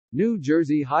New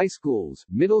Jersey high schools,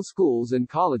 middle schools and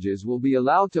colleges will be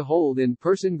allowed to hold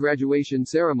in-person graduation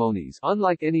ceremonies,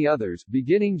 unlike any others,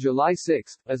 beginning July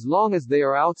 6, as long as they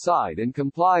are outside and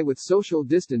comply with social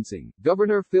distancing,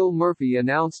 Governor Phil Murphy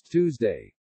announced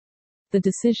Tuesday. The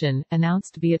decision,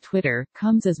 announced via Twitter,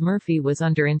 comes as Murphy was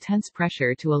under intense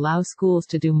pressure to allow schools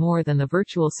to do more than the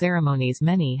virtual ceremonies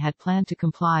many had planned to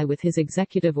comply with his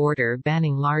executive order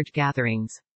banning large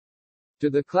gatherings. To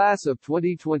the class of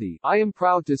 2020, I am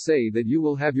proud to say that you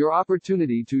will have your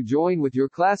opportunity to join with your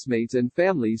classmates and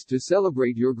families to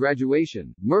celebrate your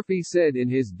graduation, Murphy said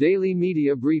in his daily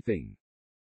media briefing.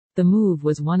 The move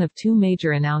was one of two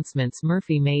major announcements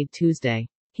Murphy made Tuesday.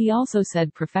 He also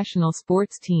said professional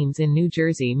sports teams in New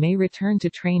Jersey may return to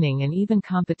training and even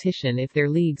competition if their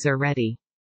leagues are ready.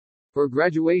 For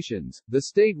graduations, the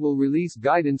state will release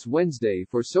guidance Wednesday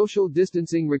for social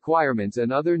distancing requirements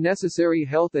and other necessary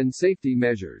health and safety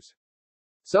measures.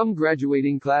 Some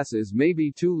graduating classes may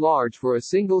be too large for a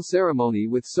single ceremony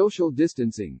with social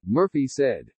distancing, Murphy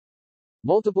said.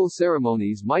 Multiple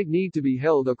ceremonies might need to be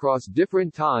held across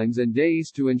different times and days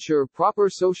to ensure proper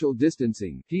social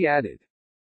distancing, he added.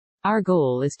 Our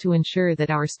goal is to ensure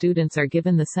that our students are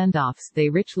given the send-offs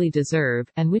they richly deserve,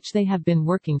 and which they have been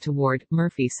working toward,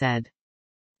 Murphy said.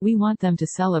 We want them to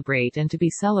celebrate and to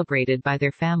be celebrated by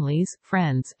their families,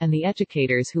 friends, and the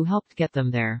educators who helped get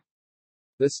them there.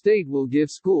 The state will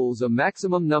give schools a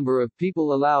maximum number of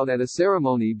people allowed at a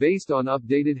ceremony based on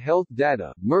updated health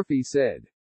data, Murphy said.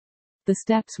 The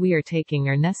steps we are taking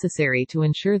are necessary to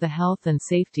ensure the health and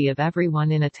safety of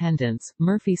everyone in attendance,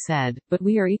 Murphy said, but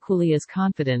we are equally as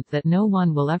confident that no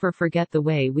one will ever forget the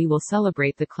way we will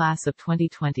celebrate the class of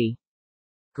 2020.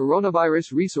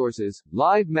 Coronavirus Resources,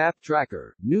 Live Map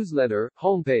Tracker, Newsletter,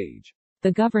 Homepage.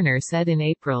 The governor said in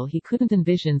April he couldn't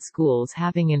envision schools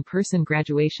having in-person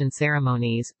graduation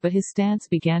ceremonies, but his stance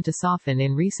began to soften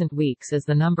in recent weeks as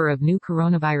the number of new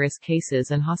coronavirus cases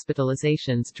and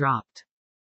hospitalizations dropped.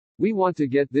 We want to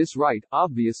get this right,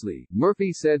 obviously,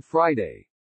 Murphy said Friday.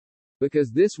 Because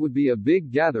this would be a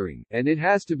big gathering, and it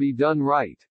has to be done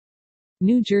right.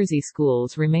 New Jersey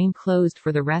schools remain closed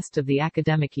for the rest of the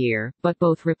academic year, but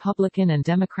both Republican and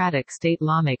Democratic state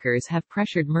lawmakers have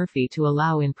pressured Murphy to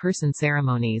allow in-person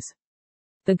ceremonies.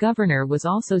 The governor was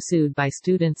also sued by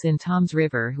students in Toms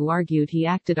River who argued he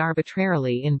acted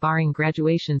arbitrarily in barring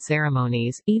graduation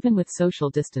ceremonies, even with social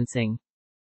distancing.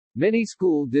 Many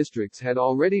school districts had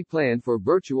already planned for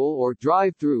virtual or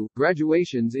drive-through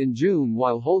graduations in June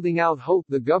while holding out hope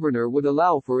the governor would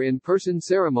allow for in-person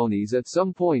ceremonies at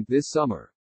some point this summer.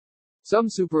 Some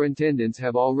superintendents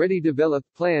have already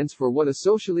developed plans for what a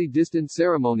socially distant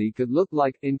ceremony could look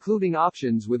like, including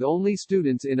options with only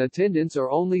students in attendance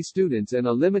or only students and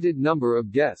a limited number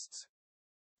of guests.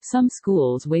 Some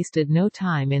schools wasted no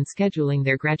time in scheduling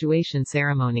their graduation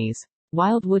ceremonies.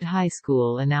 Wildwood High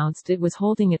School announced it was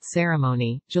holding its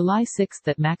ceremony, July 6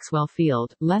 at Maxwell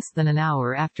Field, less than an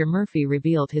hour after Murphy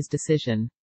revealed his decision.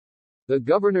 The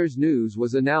governor's news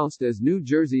was announced as New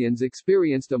Jerseyans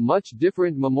experienced a much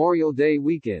different Memorial Day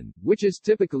weekend, which is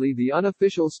typically the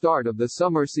unofficial start of the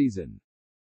summer season.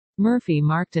 Murphy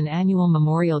marked an annual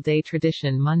Memorial Day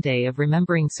tradition Monday of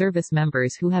remembering service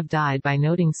members who have died by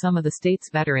noting some of the state's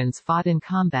veterans fought in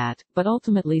combat, but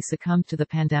ultimately succumbed to the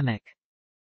pandemic.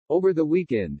 Over the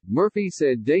weekend, Murphy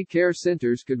said daycare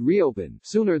centers could reopen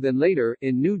sooner than later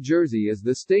in New Jersey as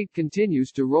the state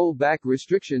continues to roll back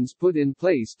restrictions put in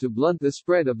place to blunt the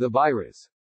spread of the virus.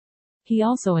 He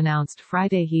also announced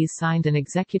Friday he's signed an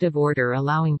executive order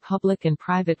allowing public and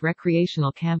private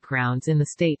recreational campgrounds in the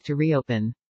state to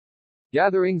reopen.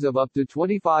 Gatherings of up to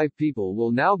 25 people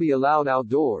will now be allowed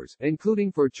outdoors, including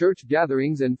for church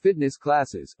gatherings and fitness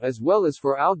classes, as well as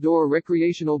for outdoor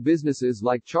recreational businesses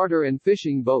like charter and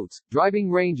fishing boats,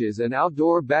 driving ranges and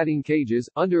outdoor batting cages,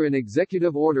 under an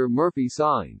executive order Murphy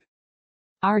signed.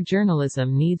 Our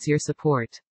journalism needs your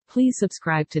support. Please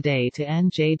subscribe today to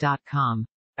NJ.com.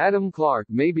 Adam Clark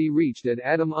may be reached at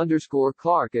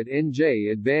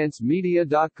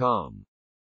adam_Clark@njadvancemedia.com.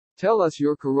 Tell us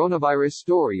your coronavirus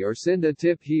story or send a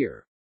tip here.